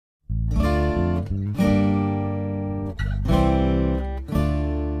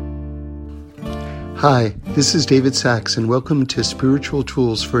Hi, this is David Sachs, and welcome to Spiritual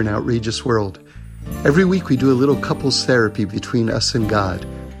Tools for an Outrageous World. Every week we do a little couples therapy between us and God.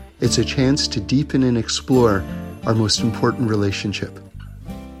 It's a chance to deepen and explore our most important relationship.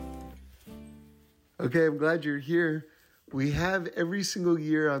 Okay, I'm glad you're here. We have every single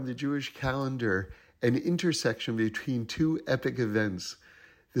year on the Jewish calendar an intersection between two epic events,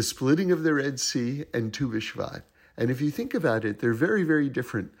 the splitting of the Red Sea and Tu B'Shvat. And if you think about it, they're very, very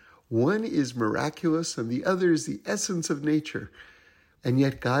different. One is miraculous and the other is the essence of nature. And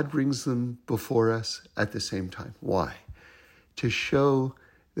yet God brings them before us at the same time. Why? To show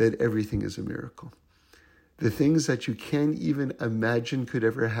that everything is a miracle. The things that you can't even imagine could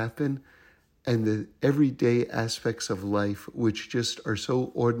ever happen, and the everyday aspects of life, which just are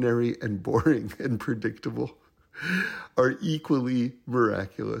so ordinary and boring and predictable, are equally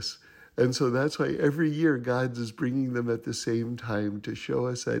miraculous. And so that's why every year God is bringing them at the same time to show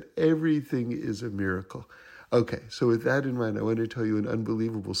us that everything is a miracle. Okay, so with that in mind, I want to tell you an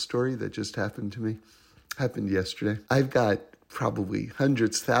unbelievable story that just happened to me. Happened yesterday. I've got probably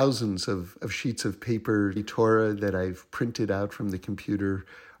hundreds, thousands of sheets of paper, Torah that I've printed out from the computer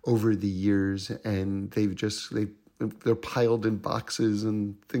over the years, and they're piled in boxes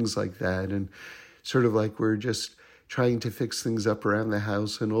and things like that, and sort of like we're just trying to fix things up around the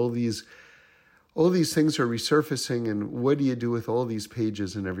house, and all these things are resurfacing, and what do you do with all these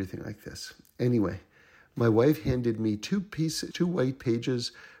pages and everything like this? Anyway, my wife handed me two white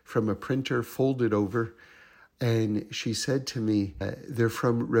pages from a printer folded over, and she said to me, they're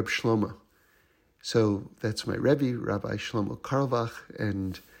from Reb Shlomo. So that's my Rebbe, Rabbi Shlomo Carlebach,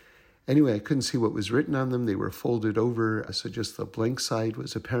 and anyway, I couldn't see what was written on them. They were folded over, so just the blank side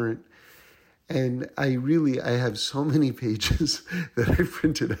was apparent. And I have so many pages that I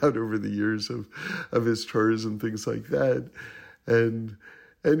printed out over the years of his Torahs and things like that. And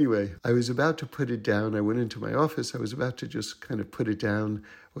anyway, I was about to put it down. I went into my office. I was about to just kind of put it down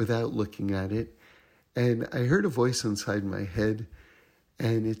without looking at it. And I heard a voice inside my head,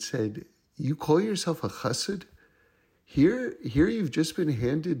 and it said, "You call yourself a chassid? Here you've just been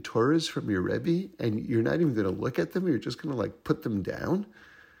handed Torahs from your Rebbe, and you're not even going to look at them? You're just going to put them down?"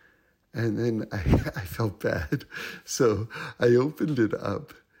 And then I felt bad. So I opened it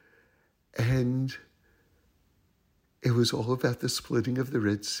up, and it was all about the splitting of the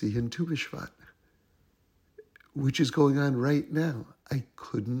Red Sea in Tu B'Shvat, which is going on right now. I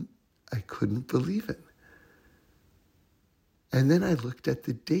couldn't believe it. And then I looked at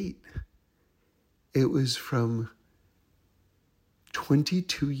the date. It was from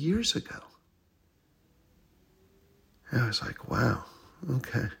 22 years ago. And I was like, wow,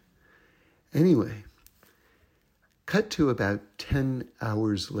 okay. Anyway, cut to about 10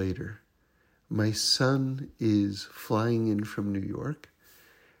 hours later, my son is flying in from New York,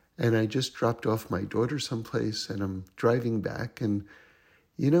 and I just dropped off my daughter someplace, and I'm driving back, and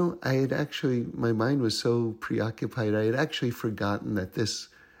my mind was so preoccupied, I had actually forgotten that this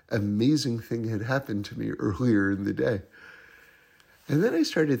amazing thing had happened to me earlier in the day. And then I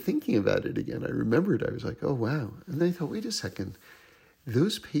started thinking about it again. I remembered, I was like, oh, wow. And then I thought, wait a second.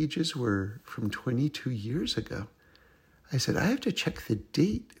 Those pages were from 22 years ago. I said, I have to check the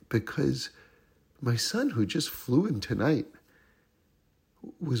date because my son, who just flew in tonight,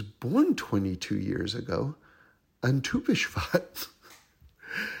 was born 22 years ago on Tu B'Shvat.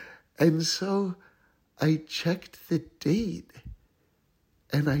 And so I checked the date,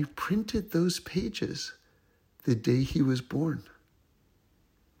 and I printed those pages the day he was born.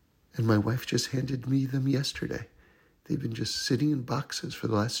 And my wife just handed me them yesterday. They've been just sitting in boxes for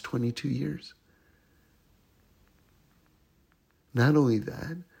the last 22 years. Not only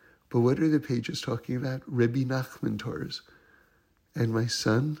that, but what are the pages talking about? Rebbe Nachman Torahs. And my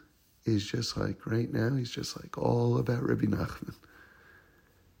son is just like, right now, he's just like all about Rebbe Nachman.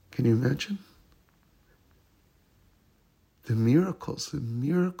 Can you imagine? The miracles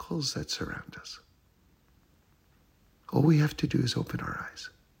that surround us. All we have to do is open our eyes.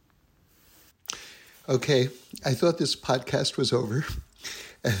 Okay, I thought this podcast was over,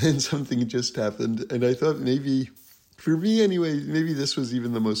 and then something just happened, and I thought maybe, for me anyway, maybe this was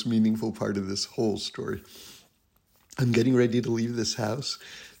even the most meaningful part of this whole story. I'm getting ready to leave this house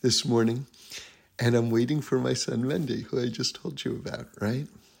this morning, and I'm waiting for my son, Mendy, who I just told you about, right?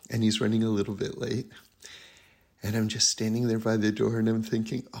 And he's running a little bit late. And I'm just standing there by the door, and I'm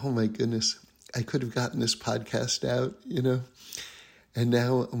thinking, oh my goodness, I could have gotten this podcast out, And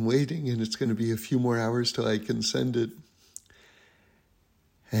now I'm waiting, and it's going to be a few more hours till I can send it.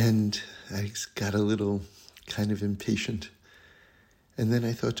 And I got a little kind of impatient. And then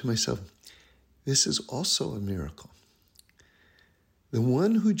I thought to myself, this is also a miracle. the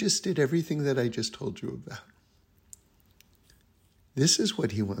one who just did everything that I just told you about. This is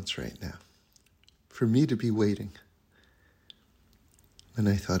what he wants right now, for me to be waiting. And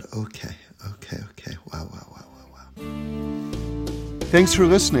I thought, okay. Wow. Thanks for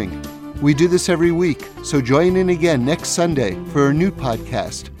listening. We do this every week, so join in again next Sunday for a new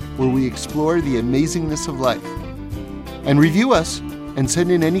podcast where we explore the amazingness of life. And review us and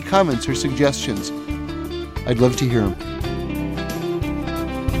send in any comments or suggestions. I'd love to hear them.